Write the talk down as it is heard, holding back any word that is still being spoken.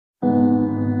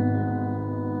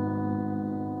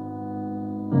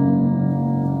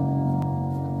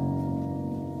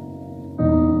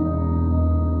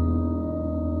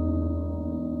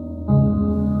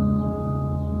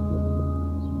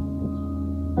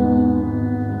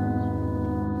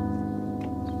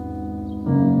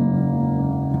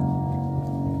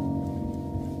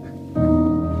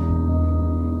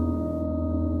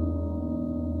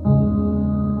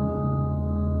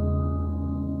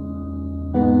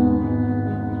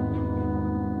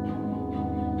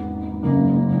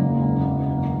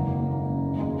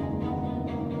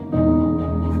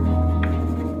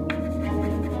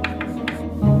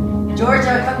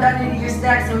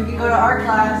art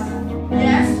class.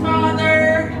 Yes,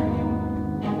 Father.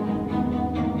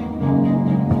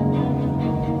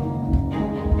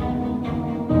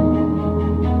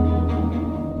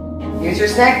 Here's your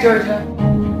snack, Georgia.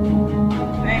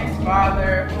 Thanks,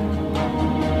 Father.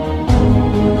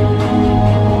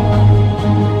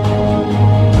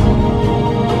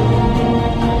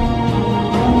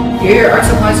 Here are your art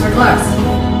supplies for class.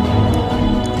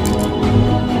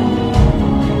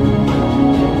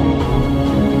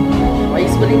 Why are you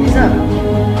splitting these up?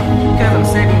 Because I'm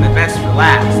saving the best for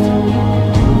last.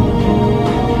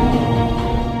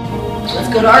 Let's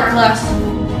go to art class.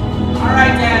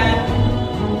 Alright, Dad.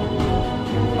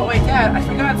 Oh wait, Dad, I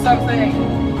forgot something.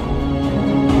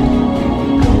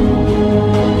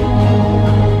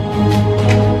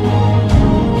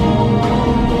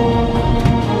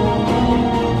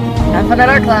 Have fun at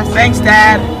art class. Thanks,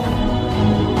 Dad.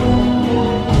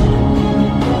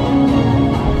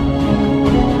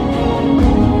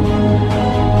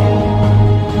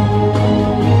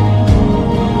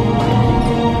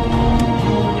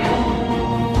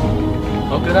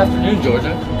 Oh, good afternoon,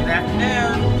 Georgia. Good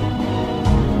afternoon.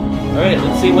 Alright,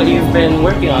 let's see what you've been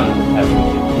working on this past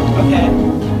week. Okay.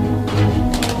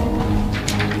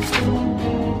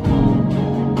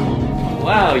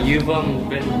 Wow, you've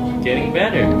been getting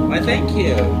better. Why, thank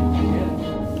you.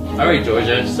 Alright,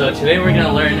 Georgia, so today we're going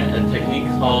to learn a technique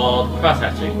called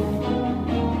cross-hatching.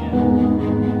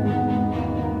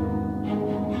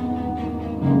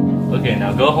 Okay,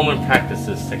 now go home and practice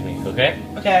this technique, okay?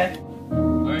 Okay.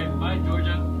 Alright, bye,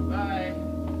 Georgia. Bye.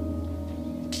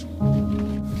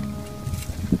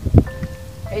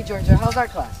 Hey, Georgia, how's art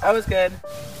class? That was good.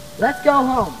 Let's go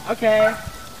home. Okay.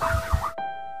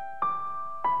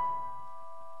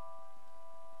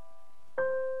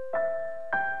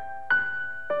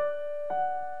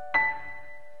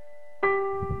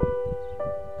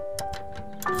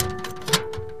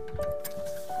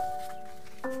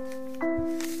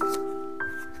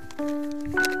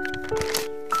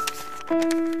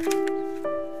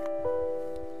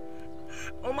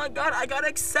 Oh my god, I got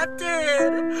accepted!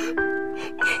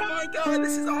 Oh my god,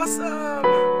 this is awesome!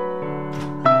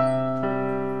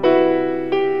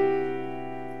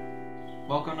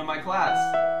 Welcome to my class.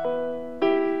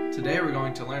 Today we're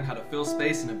going to learn how to fill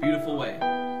space in a beautiful way.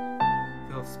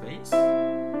 Fill space?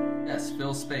 Yes,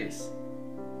 fill space.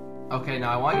 Okay,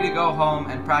 now I want you to go home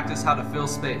and practice how to fill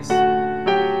space.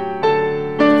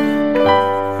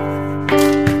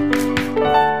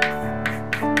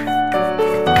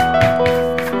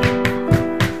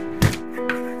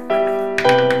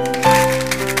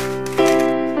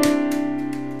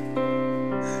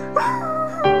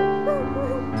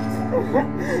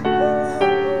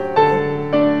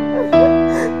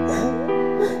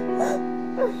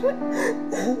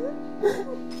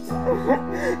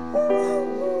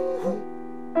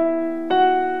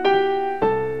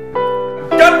 I'm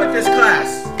done with this class!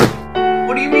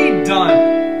 What do you mean,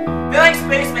 done? Filling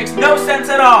space makes no sense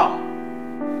at all!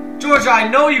 Georgia, I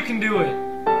know you can do it!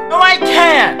 No, I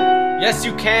can't! Yes,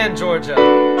 you can, Georgia!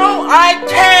 No, I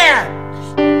can't!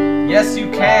 Yes, you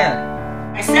can!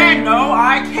 I said no,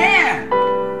 I can't!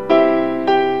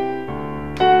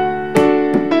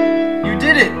 You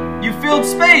did it! You filled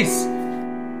space!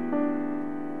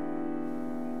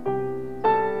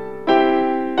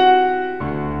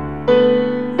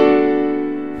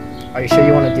 Are you sure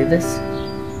you want to do this?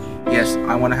 Yes,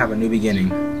 I want to have a new beginning.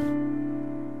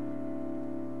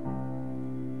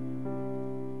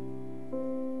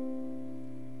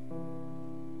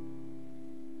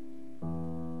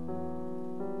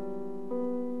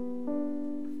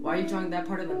 Why are you drawing that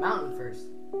part of the mountain first?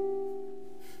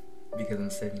 Because I'm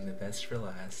saving the best for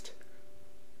last.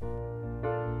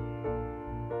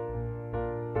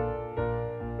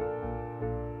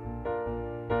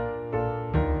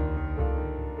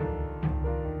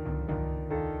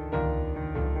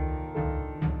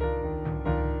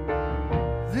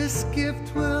 This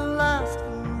gift will last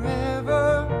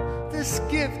forever. This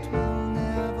gift will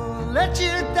never let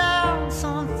you down.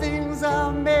 Some things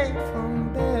are made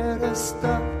from better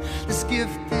stuff. This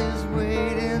gift is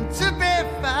waiting to be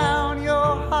found.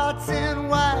 Your heart's in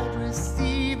wide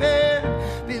receiving.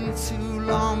 Been too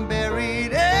long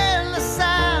buried in the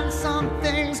sand. Some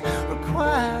things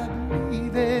require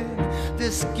believing.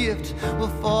 This gift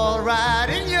will fall right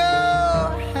in your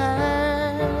hand.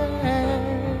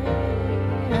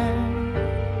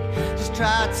 Just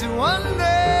try to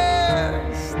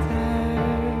understand.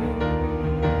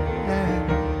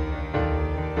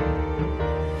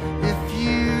 If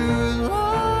you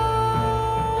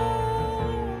love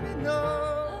me, know.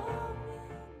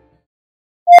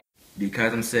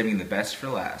 Because I'm saving the best for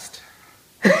last.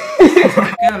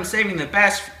 Because I'm saving the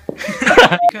best.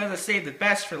 Because I saved the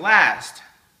best for last.